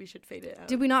scream and we should fade it out.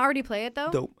 Did we not already play it,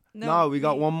 though? Dope. No, No, we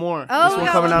got one more. Oh, this we one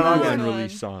got coming one out more. on Good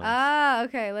Unreleased songs. Ah,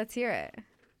 okay. Let's hear it.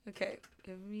 Okay,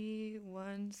 give me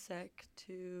 1 sec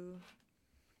to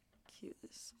cue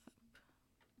this up.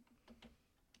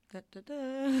 Da, da,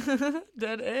 da.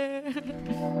 Dead air.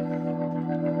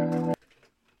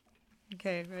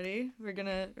 Okay, ready? We're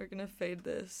gonna fade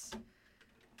this.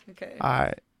 Okay.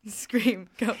 Alright. Scream.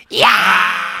 Go.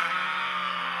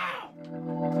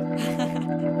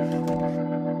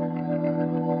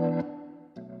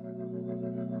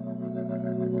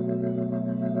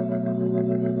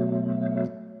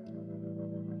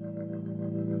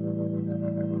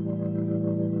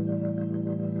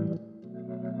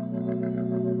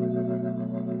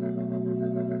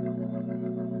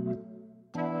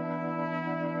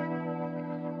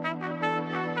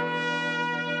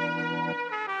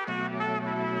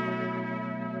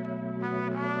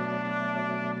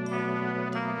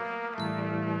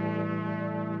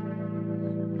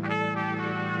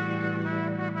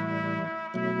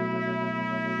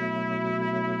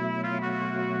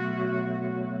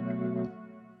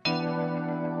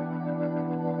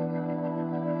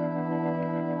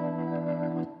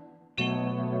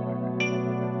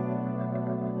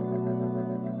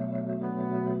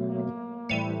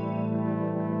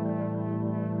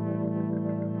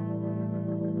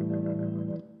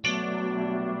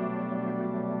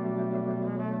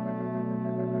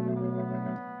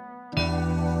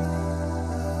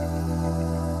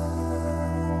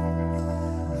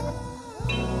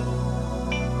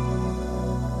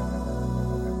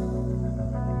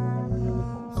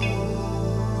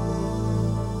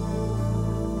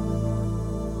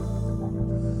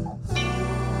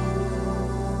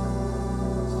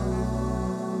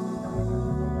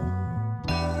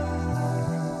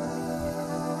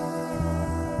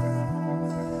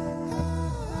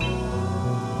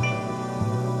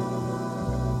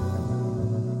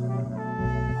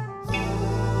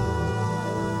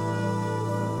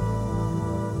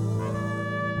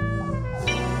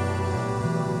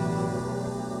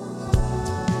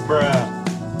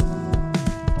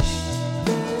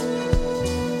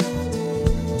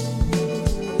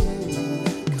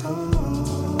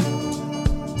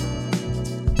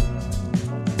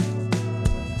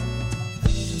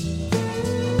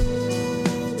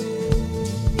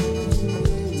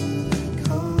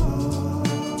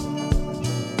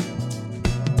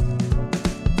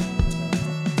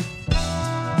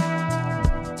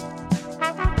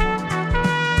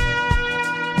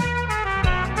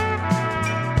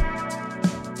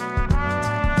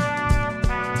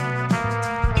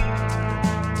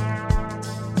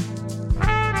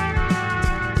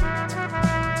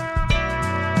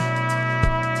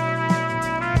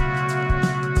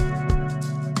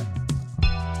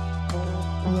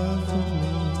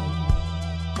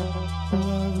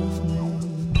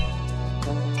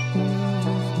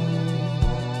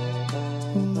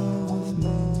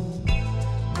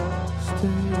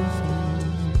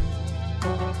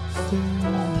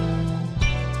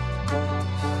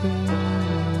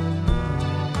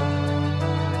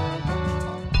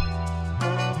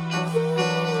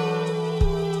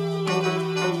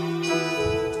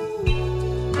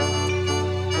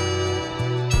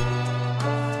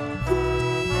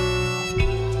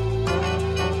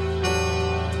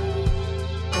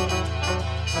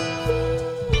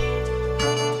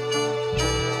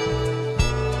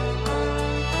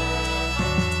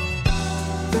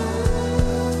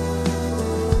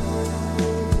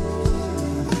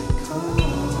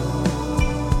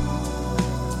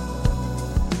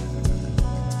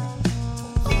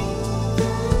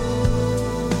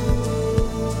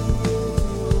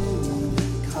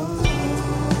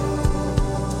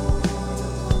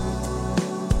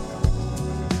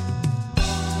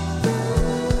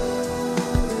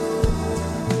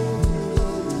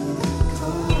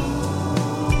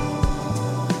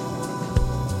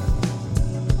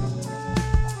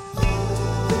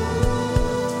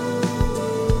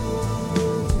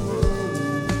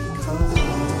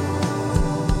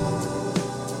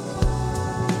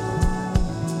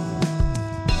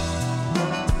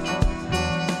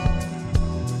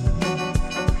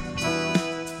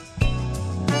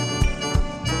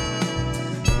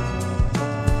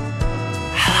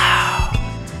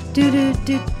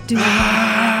 Do.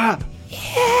 Yeah.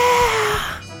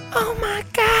 Oh my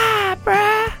God,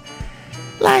 bruh.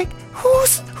 Like,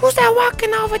 who's that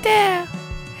walking over there?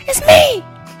 It's me.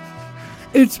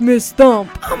 It's Miss Thump.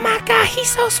 Oh my God, he's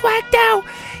so swagged out.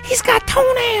 He's got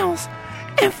toenails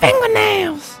and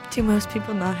fingernails. Do most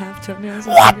people not have toenails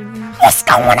and What? fingernails? What's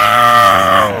going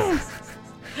on?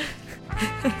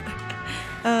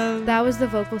 That was the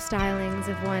vocal stylings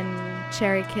of one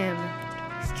Cherrykim.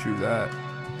 It's true that.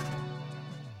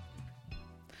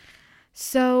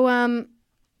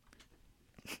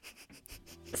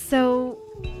 So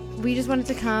we just wanted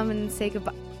to come and say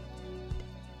goodbye.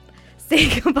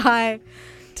 say goodbye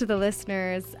to the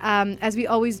listeners. As we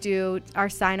always do, our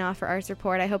sign off for Arts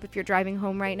Report. I hope if you're driving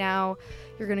home right now,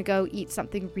 you're going to go eat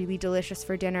something really delicious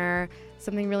for dinner,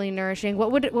 something really nourishing.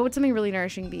 What would something really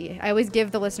nourishing be? I always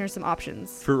give the listeners some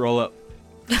options. Fruit roll up.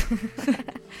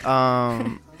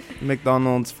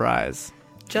 McDonald's fries.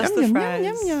 Just Yum, the yum, fries.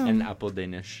 yum, yum, yum. And apple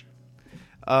Danish.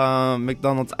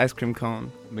 McDonald's ice cream cone.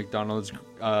 McDonald's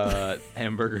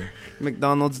hamburger.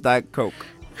 McDonald's Diet Coke.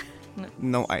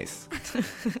 No ice.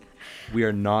 We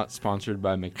are not sponsored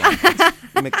by McDonald's.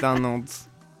 McDonald's.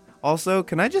 Also,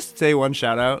 can I just say one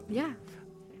shout out? Yeah.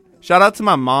 Shout out to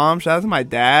my mom. Shout out to my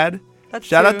dad. That's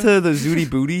Shout out true. to the Zooty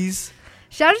Booties.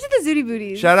 Shout out to the Zooty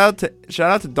Booties. Shout out to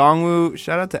Dongwoo.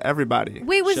 Shout out to everybody.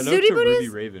 Wait, was Shout out Zooty to Booties? Ruby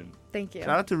Raven. Thank you.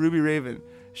 Shout out to Ruby Raven.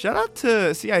 Shout out to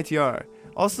CITR.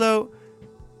 Also,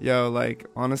 like,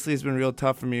 honestly, it's been real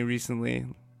tough for me recently.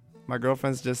 My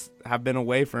girlfriends just have been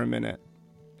away for a minute.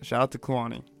 Shout out to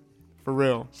Kluani. For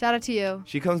real. Shout out to you.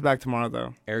 She comes back tomorrow,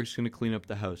 though. Eric's going to clean up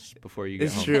the house before you get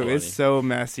It's home. true. Kalani. It's so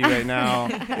messy right now.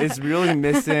 It's really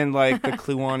missing, like, the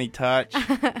Kluani touch.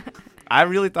 I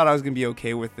really thought I was going to be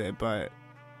okay with it, but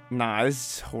nah,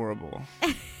 it's horrible.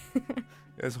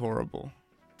 It's horrible.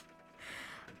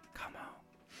 Come home.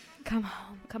 Come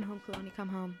home. Come home, Kalani. Come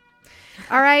home.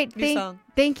 All right. New song.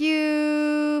 Thank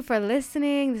you for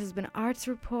listening. This has been Arts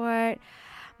Report.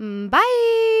 Bye.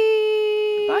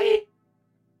 Bye.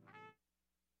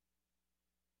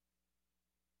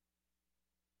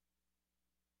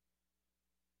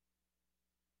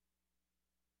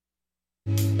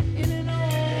 In an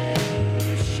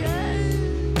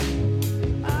ocean,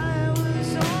 I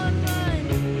was on my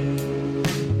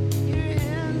knees. Your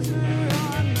hands were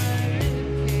on my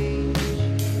ribcage,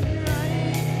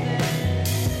 right there.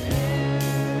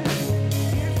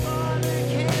 Your father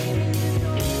came in the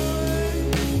door.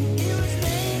 He was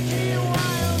mangy,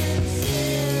 wild, and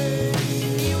scared.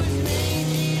 He was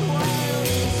mangy, wild,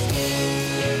 and scared.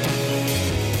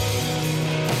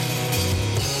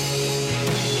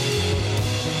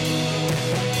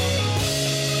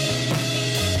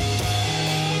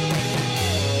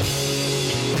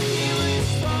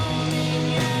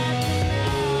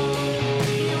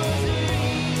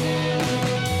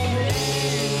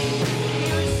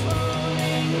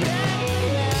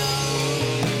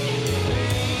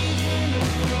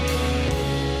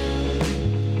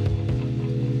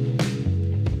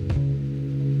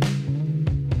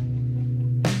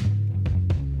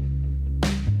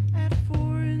 At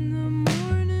 4 in the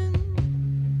morning,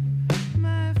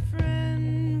 my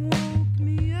friend woke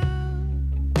me up.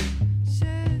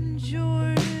 Said,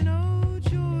 Jordan, oh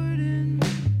Jordan,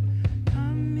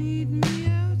 come meet me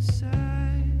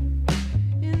outside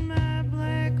in my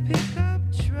black pickup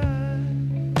truck.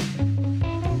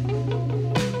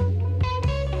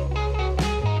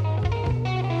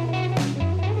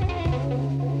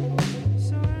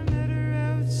 So I met her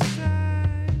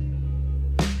outside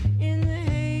in the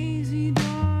hazy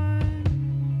dawn.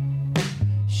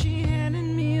 She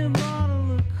handed me a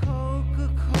bottle of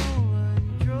Coca-Cola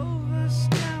and drove us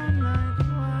down like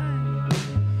wine.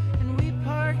 And we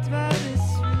parked by this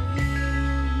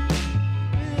ravine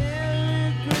where there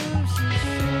were groups of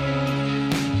children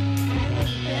with a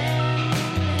band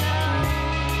in town.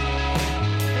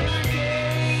 They were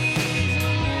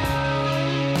gazing around.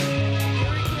 They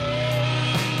were gazing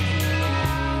around.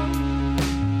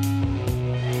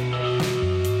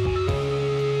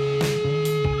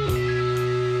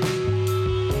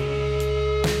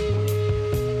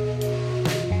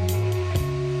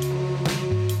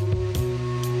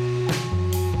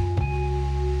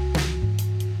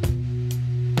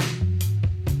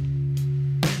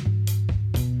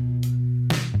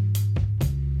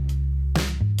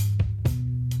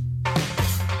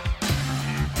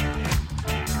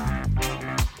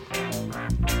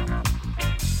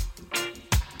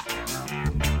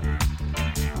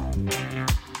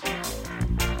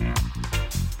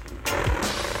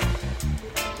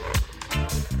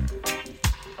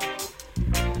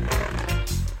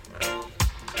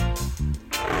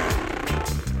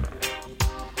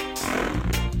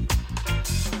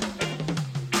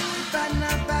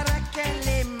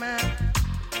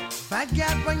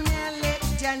 Vagabonyale,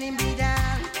 Johnny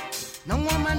Bidal. No woman